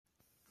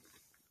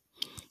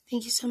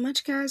Thank you so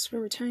much, guys,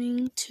 for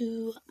returning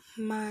to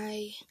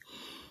my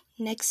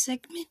next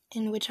segment,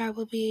 in which I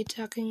will be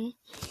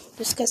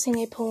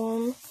discussing a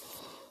poem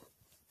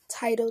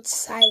titled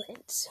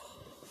Silence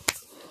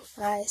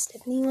by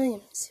Stephanie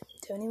Williams,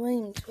 Tony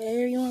Williams,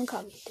 whatever you want to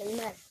call me, it doesn't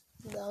matter.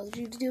 As long as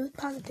you do it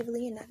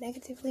positively and not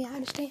negatively, I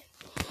understand.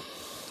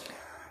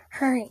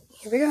 Alright,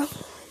 here we go.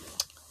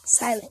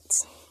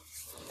 Silence.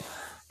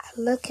 I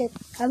look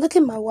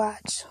at my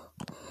watch.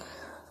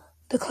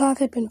 The clock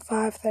had been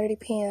 5:30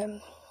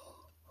 p.m.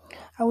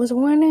 I was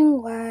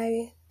wondering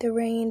why the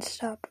rain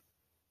stopped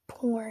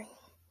pouring.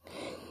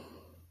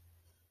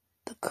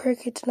 The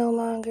crickets no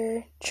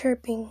longer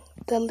chirping.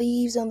 The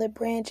leaves on the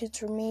branches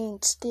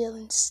remained still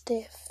and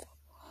stiff.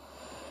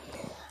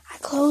 I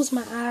close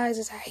my eyes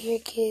as I hear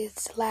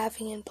kids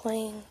laughing and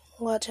playing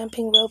while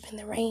jumping rope in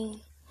the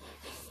rain.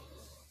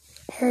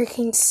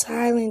 Hurricane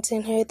silence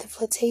and heard the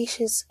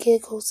flirtatious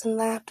giggles and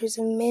laughters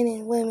of men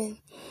and women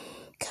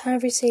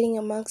conversating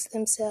amongst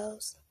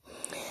themselves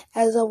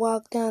as I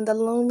walked down the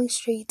lonely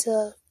streets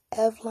of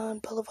Avalon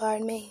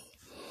Boulevard, Maine.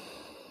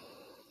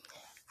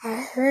 I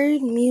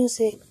heard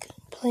music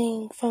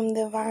playing from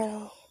the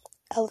vinyl.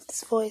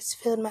 Ellis's voice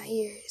filled my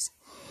ears.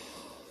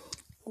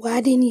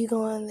 Why didn't you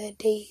go on that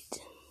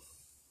date?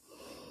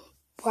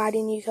 Why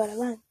didn't you go to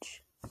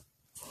lunch?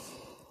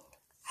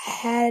 I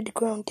had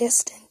grown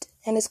distant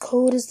and as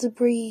cold as the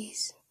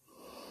breeze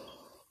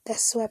that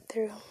swept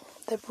through.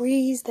 The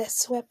breeze that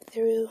swept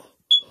through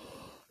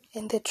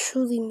and that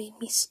truly made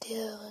me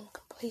still and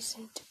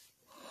complacent.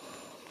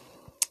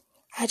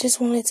 I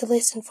just wanted to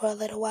listen for a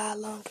little while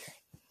longer.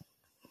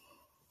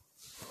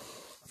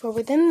 For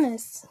within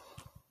this,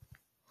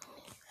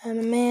 I am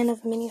a man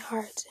of many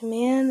hearts, a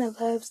man that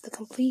loves the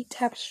complete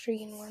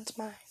tapestry in one's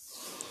mind.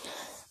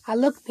 I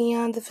look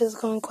beyond the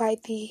physical and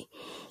quiet the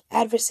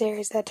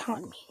adversaries that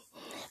taunt me.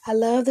 I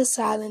love the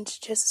silence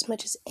just as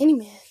much as any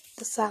man,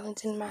 the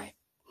silence in my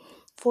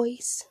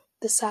voice,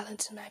 the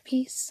silence in my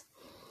peace,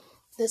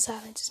 the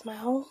silence is my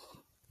home.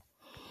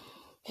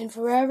 And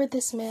forever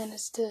this man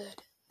has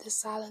stood, this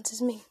silence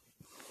is me.